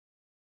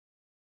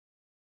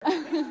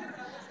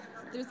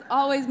There's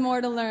always more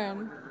to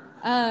learn.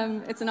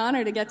 It's an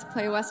honor to get to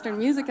play Western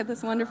music at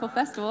this wonderful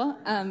festival,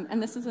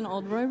 and this is an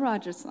old Roy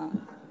Rogers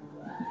song.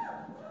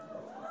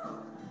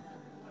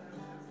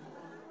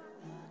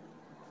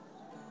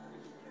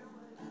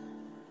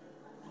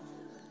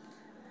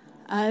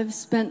 I've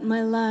spent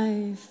my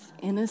life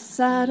in a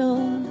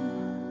saddle.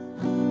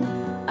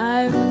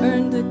 I've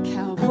earned the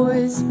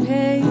cowboy's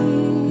pay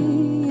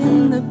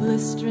in the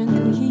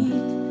blistering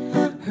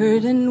heat,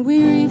 hurting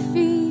weary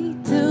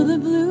feet till the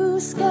blue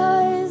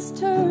skies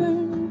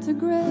turn to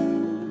gray.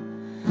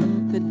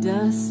 The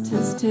dust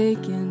has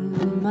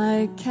taken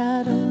my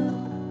cattle,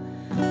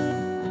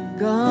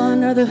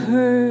 gone are the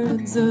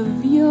herds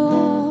of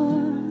yore.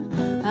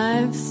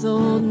 I've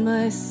sold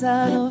my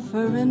saddle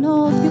for an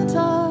old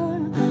guitar.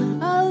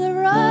 I'll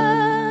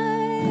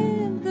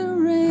ride the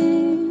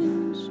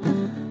range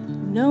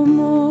no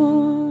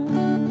more.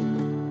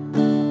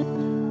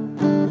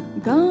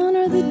 Gone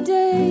are the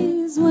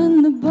days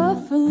when the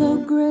buffalo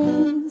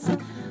graze.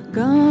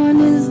 Gone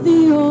is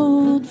the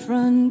old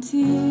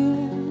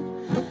frontier.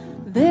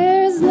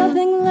 There's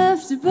nothing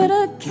left but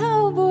a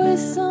cowboy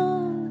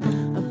song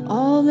of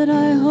all that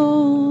I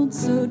hold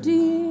so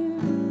dear.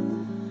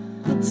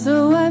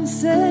 So I've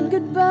said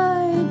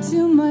goodbye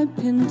to my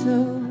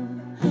pinto,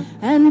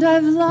 and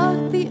I've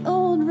locked the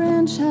old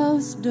ranch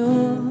house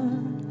door.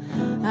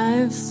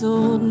 I've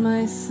sold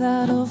my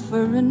saddle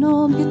for an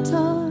old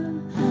guitar.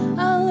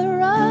 I'll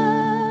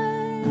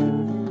ride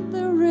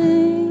the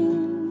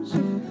range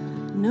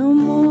no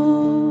more.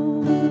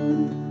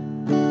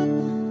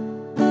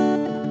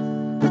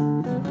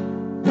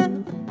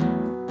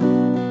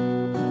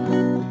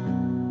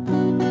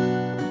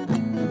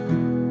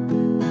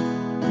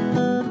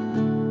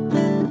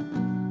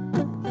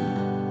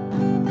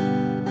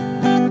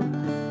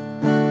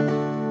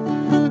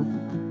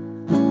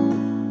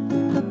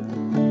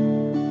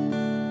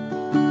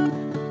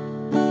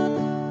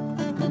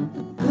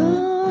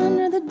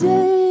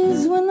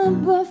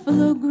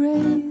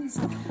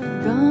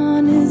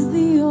 Gone is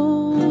the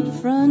old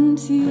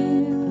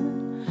frontier.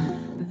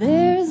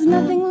 There's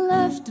nothing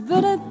left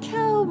but a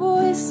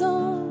cowboy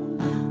song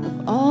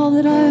of all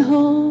that I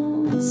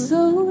hold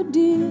so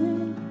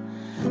dear.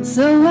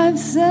 So I've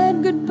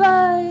said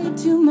goodbye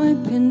to my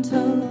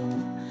pinto,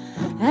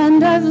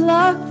 and I've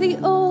locked the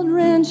old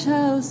ranch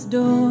house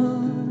door.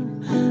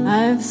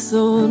 I've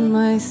sold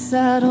my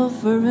saddle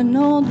for an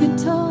old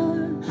guitar.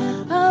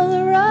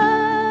 I'll ride